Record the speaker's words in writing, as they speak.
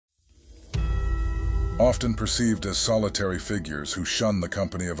Often perceived as solitary figures who shun the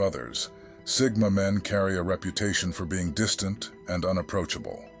company of others, Sigma men carry a reputation for being distant and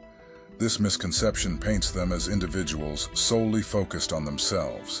unapproachable. This misconception paints them as individuals solely focused on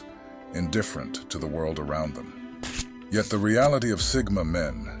themselves, indifferent to the world around them. Yet the reality of Sigma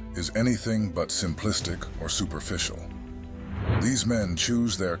men is anything but simplistic or superficial. These men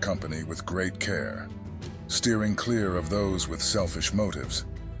choose their company with great care, steering clear of those with selfish motives,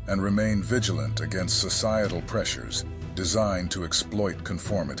 and remain vigilant against societal pressures designed to exploit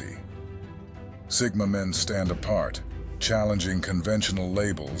conformity. Sigma men stand apart, challenging conventional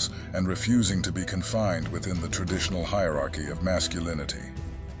labels and refusing to be confined within the traditional hierarchy of masculinity.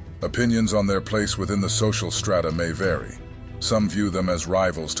 Opinions on their place within the social strata may vary. Some view them as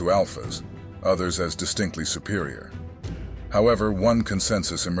rivals to alphas, others as distinctly superior. However, one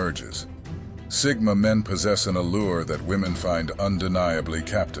consensus emerges. Sigma men possess an allure that women find undeniably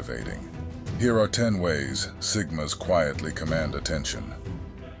captivating. Here are 10 ways Sigmas quietly command attention.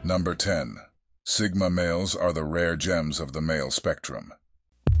 Number 10. Sigma males are the rare gems of the male spectrum.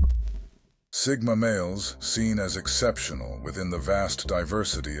 Sigma males, seen as exceptional within the vast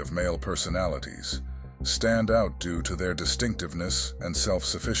diversity of male personalities, stand out due to their distinctiveness and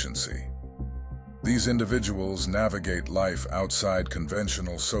self-sufficiency. These individuals navigate life outside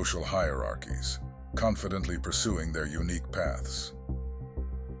conventional social hierarchies, confidently pursuing their unique paths.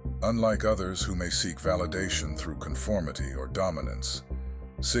 Unlike others who may seek validation through conformity or dominance,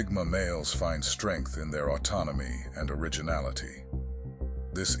 Sigma males find strength in their autonomy and originality.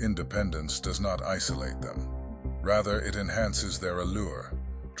 This independence does not isolate them. Rather, it enhances their allure,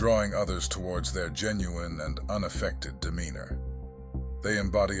 drawing others towards their genuine and unaffected demeanor. They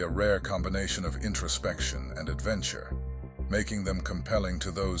embody a rare combination of introspection and adventure, making them compelling to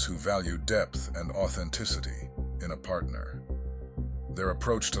those who value depth and authenticity in a partner. Their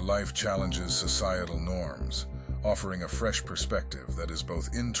approach to life challenges societal norms, offering a fresh perspective that is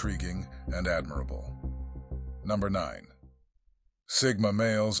both intriguing and admirable. Number 9. Sigma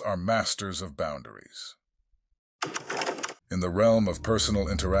males are masters of boundaries. In the realm of personal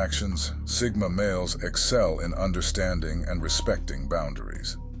interactions, Sigma males excel in understanding and respecting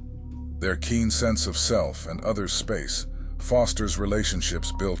boundaries. Their keen sense of self and others' space fosters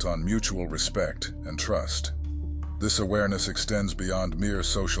relationships built on mutual respect and trust. This awareness extends beyond mere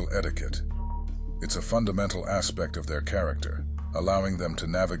social etiquette. It's a fundamental aspect of their character, allowing them to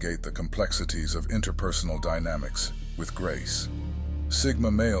navigate the complexities of interpersonal dynamics with grace.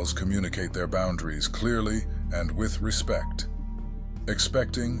 Sigma males communicate their boundaries clearly and with respect,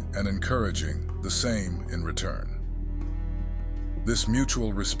 expecting and encouraging the same in return. This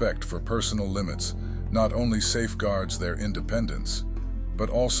mutual respect for personal limits not only safeguards their independence, but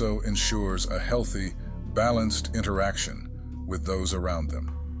also ensures a healthy, balanced interaction with those around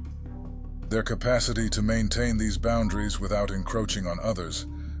them. Their capacity to maintain these boundaries without encroaching on others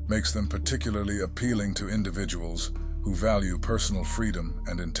makes them particularly appealing to individuals who value personal freedom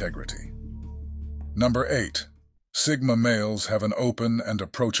and integrity. Number 8. Sigma males have an open and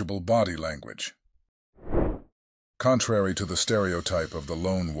approachable body language. Contrary to the stereotype of the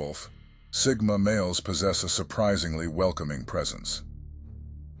lone wolf, Sigma males possess a surprisingly welcoming presence.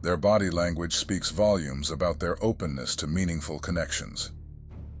 Their body language speaks volumes about their openness to meaningful connections.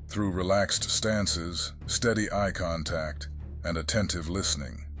 Through relaxed stances, steady eye contact, and attentive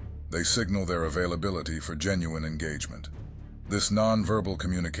listening, they signal their availability for genuine engagement. This nonverbal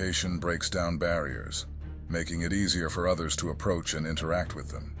communication breaks down barriers, making it easier for others to approach and interact with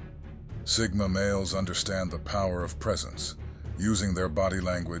them. Sigma males understand the power of presence, using their body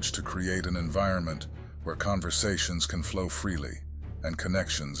language to create an environment where conversations can flow freely and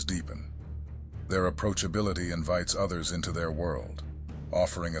connections deepen. Their approachability invites others into their world,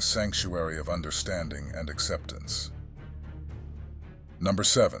 offering a sanctuary of understanding and acceptance. Number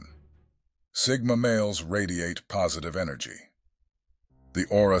 7. Sigma males radiate positive energy. The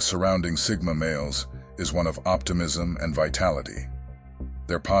aura surrounding Sigma males is one of optimism and vitality.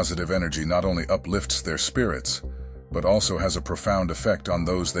 Their positive energy not only uplifts their spirits, but also has a profound effect on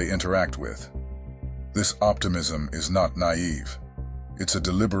those they interact with. This optimism is not naive. It's a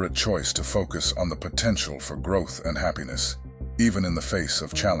deliberate choice to focus on the potential for growth and happiness, even in the face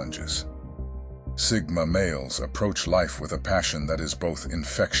of challenges. Sigma males approach life with a passion that is both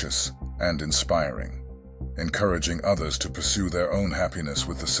infectious and inspiring, encouraging others to pursue their own happiness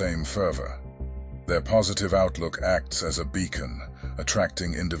with the same fervor. Their positive outlook acts as a beacon,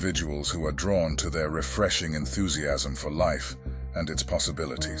 attracting individuals who are drawn to their refreshing enthusiasm for life and its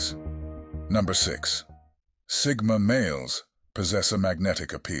possibilities. Number 6. Sigma males possess a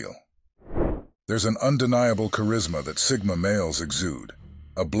magnetic appeal. There's an undeniable charisma that Sigma males exude,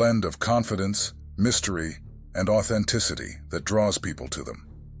 a blend of confidence mystery, and authenticity that draws people to them.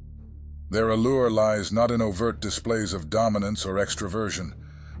 Their allure lies not in overt displays of dominance or extroversion,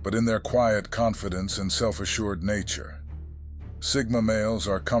 but in their quiet confidence and self-assured nature. Sigma males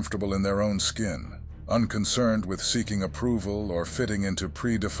are comfortable in their own skin, unconcerned with seeking approval or fitting into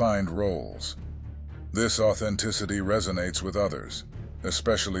predefined roles. This authenticity resonates with others,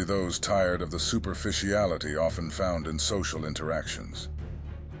 especially those tired of the superficiality often found in social interactions.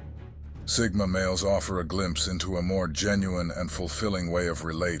 Sigma males offer a glimpse into a more genuine and fulfilling way of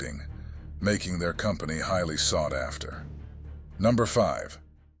relating, making their company highly sought after. Number 5.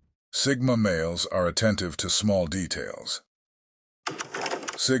 Sigma males are attentive to small details.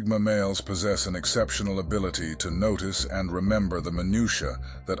 Sigma males possess an exceptional ability to notice and remember the minutiae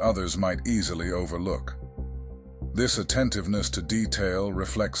that others might easily overlook. This attentiveness to detail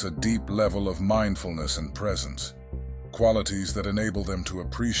reflects a deep level of mindfulness and presence, qualities that enable them to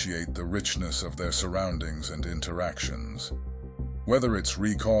appreciate the richness of their surroundings and interactions. Whether it's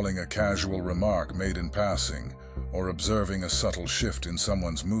recalling a casual remark made in passing or observing a subtle shift in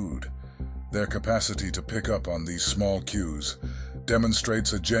someone's mood, their capacity to pick up on these small cues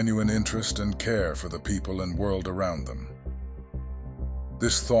demonstrates a genuine interest and care for the people and world around them.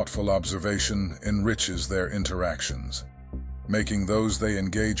 This thoughtful observation enriches their interactions, making those they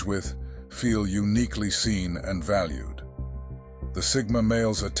engage with feel uniquely seen and valued. The Sigma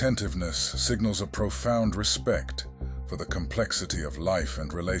male's attentiveness signals a profound respect for the complexity of life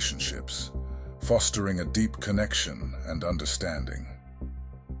and relationships, fostering a deep connection and understanding.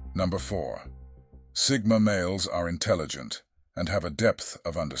 Number 4. Sigma males are intelligent and have a depth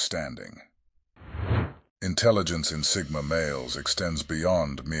of understanding. Intelligence in Sigma males extends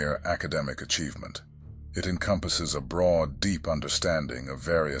beyond mere academic achievement. It encompasses a broad, deep understanding of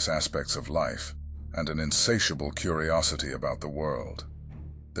various aspects of life and an insatiable curiosity about the world.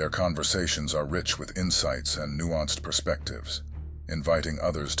 Their conversations are rich with insights and nuanced perspectives, inviting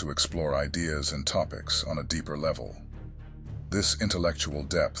others to explore ideas and topics on a deeper level. This intellectual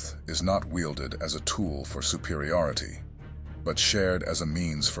depth is not wielded as a tool for superiority, but shared as a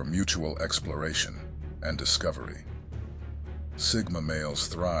means for mutual exploration and discovery. Sigma males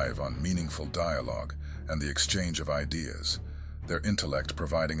thrive on meaningful dialogue and the exchange of ideas, their intellect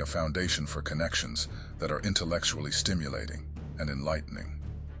providing a foundation for connections that are intellectually stimulating and enlightening.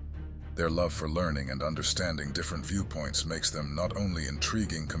 Their love for learning and understanding different viewpoints makes them not only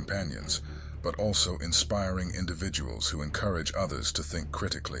intriguing companions, but also inspiring individuals who encourage others to think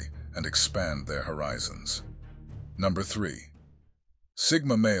critically and expand their horizons. Number 3.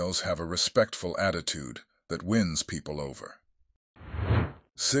 Sigma males have a respectful attitude that wins people over.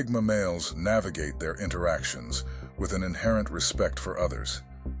 Sigma males navigate their interactions with an inherent respect for others,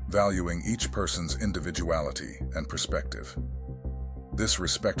 valuing each person's individuality and perspective. This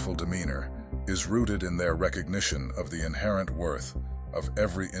respectful demeanor is rooted in their recognition of the inherent worth of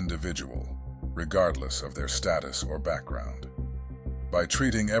every individual, regardless of their status or background. By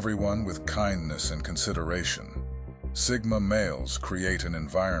treating everyone with kindness and consideration, Sigma males create an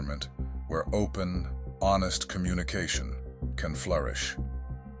environment where open, honest communication can flourish.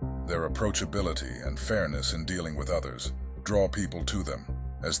 Their approachability and fairness in dealing with others draw people to them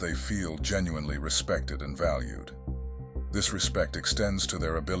as they feel genuinely respected and valued. This respect extends to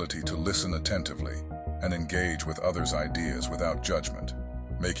their ability to listen attentively and engage with others' ideas without judgment,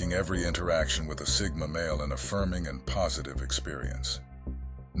 making every interaction with a Sigma male an affirming and positive experience.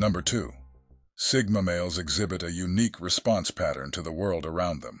 Number 2. Sigma males exhibit a unique response pattern to the world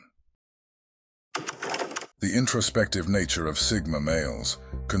around them. The introspective nature of Sigma males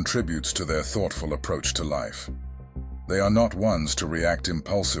contributes to their thoughtful approach to life. They are not ones to react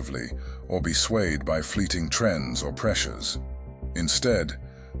impulsively or be swayed by fleeting trends or pressures. Instead,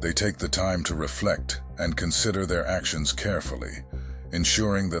 they take the time to reflect and consider their actions carefully,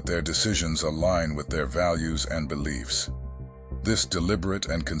 ensuring that their decisions align with their values and beliefs. This deliberate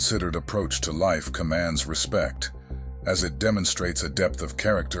and considered approach to life commands respect, as it demonstrates a depth of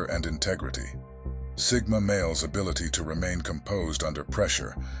character and integrity. Sigma males' ability to remain composed under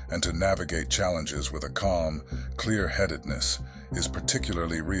pressure and to navigate challenges with a calm, clear-headedness is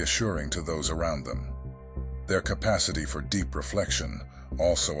particularly reassuring to those around them. Their capacity for deep reflection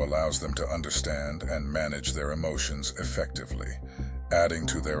also allows them to understand and manage their emotions effectively, adding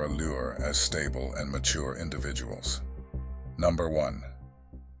to their allure as stable and mature individuals. Number 1.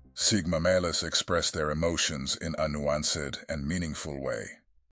 Sigma males express their emotions in a nuanced and meaningful way.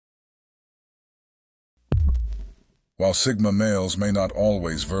 While Sigma males may not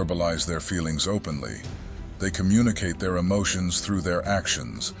always verbalize their feelings openly, they communicate their emotions through their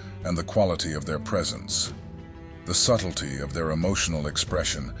actions and the quality of their presence. The subtlety of their emotional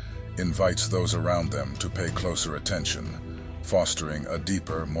expression invites those around them to pay closer attention, fostering a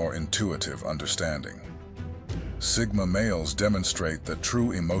deeper, more intuitive understanding. Sigma males demonstrate that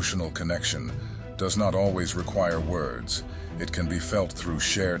true emotional connection does not always require words. It can be felt through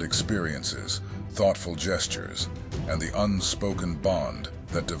shared experiences, thoughtful gestures, and the unspoken bond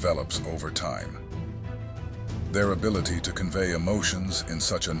that develops over time. Their ability to convey emotions in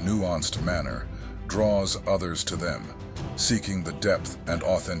such a nuanced manner draws others to them, seeking the depth and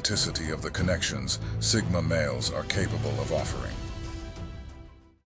authenticity of the connections Sigma males are capable of offering.